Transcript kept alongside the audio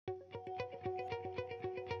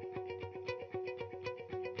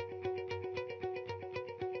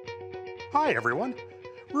Hi everyone,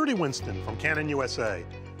 Rudy Winston from Canon U.S.A.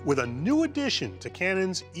 with a new addition to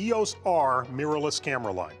Canon's EOS R mirrorless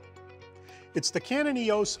camera line. It's the Canon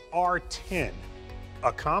EOS R10,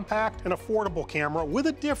 a compact and affordable camera with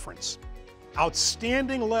a difference.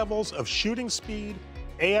 Outstanding levels of shooting speed,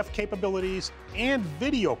 AF capabilities, and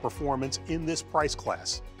video performance in this price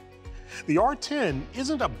class. The R10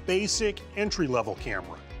 isn't a basic entry-level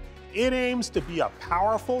camera. It aims to be a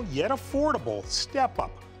powerful yet affordable step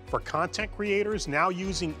up for content creators now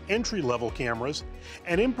using entry-level cameras,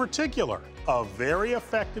 and in particular, a very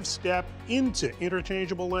effective step into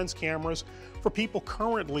interchangeable lens cameras for people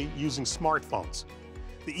currently using smartphones.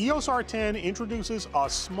 The EOS R10 introduces a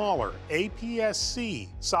smaller APS-C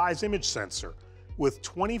size image sensor with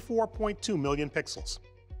 24.2 million pixels.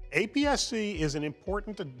 APS-C is an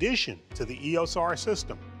important addition to the EOS R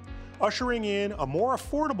system, ushering in a more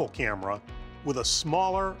affordable camera with a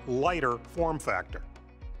smaller, lighter form factor.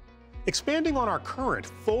 Expanding on our current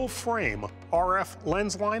full-frame RF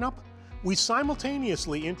lens lineup, we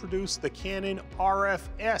simultaneously introduced the Canon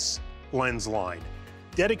RF-S lens line,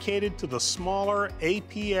 dedicated to the smaller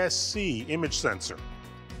APS-C image sensor.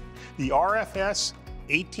 The RF-S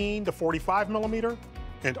 18 to 45 millimeter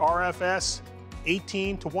and RF-S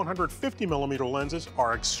 18 to 150 millimeter lenses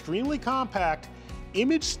are extremely compact,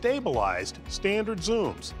 image-stabilized standard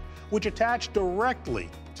zooms, which attach directly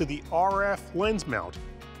to the RF lens mount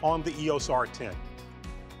on the EOS R10.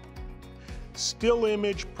 Still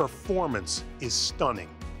image performance is stunning.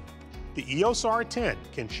 The EOS R10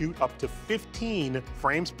 can shoot up to 15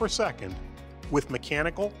 frames per second with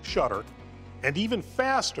mechanical shutter and even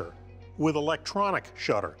faster with electronic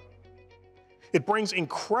shutter. It brings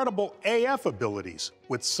incredible AF abilities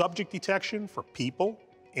with subject detection for people,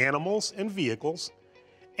 animals, and vehicles,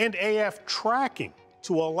 and AF tracking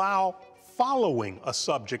to allow following a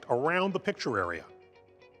subject around the picture area.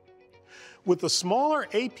 With the smaller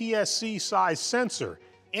APS-C size sensor,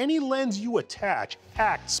 any lens you attach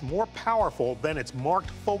acts more powerful than its marked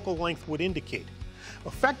focal length would indicate,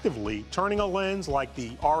 effectively turning a lens like the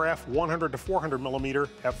RF 100 to 400 millimeter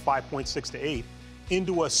f5.6 to 8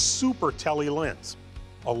 into a super tele lens.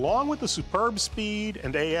 Along with the superb speed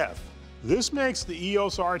and AF, this makes the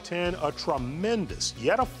EOS R10 a tremendous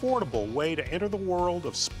yet affordable way to enter the world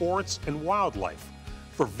of sports and wildlife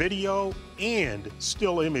for video and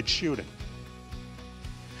still image shooting.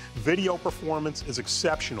 Video performance is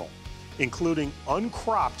exceptional, including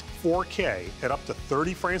uncropped 4K at up to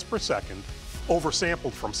 30 frames per second,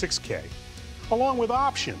 oversampled from 6K, along with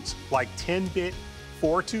options like 10-bit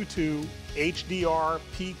 422 HDR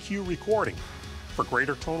PQ recording for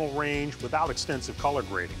greater tonal range without extensive color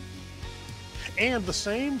grading. And the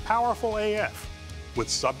same powerful AF with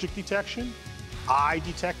subject detection, eye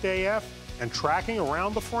detect AF, and tracking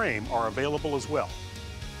around the frame are available as well.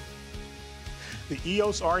 The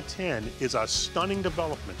EOS R10 is a stunning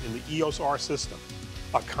development in the EOS R system,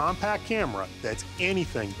 a compact camera that's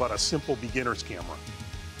anything but a simple beginner's camera.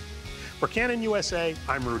 For Canon USA,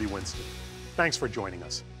 I'm Rudy Winston. Thanks for joining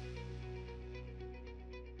us.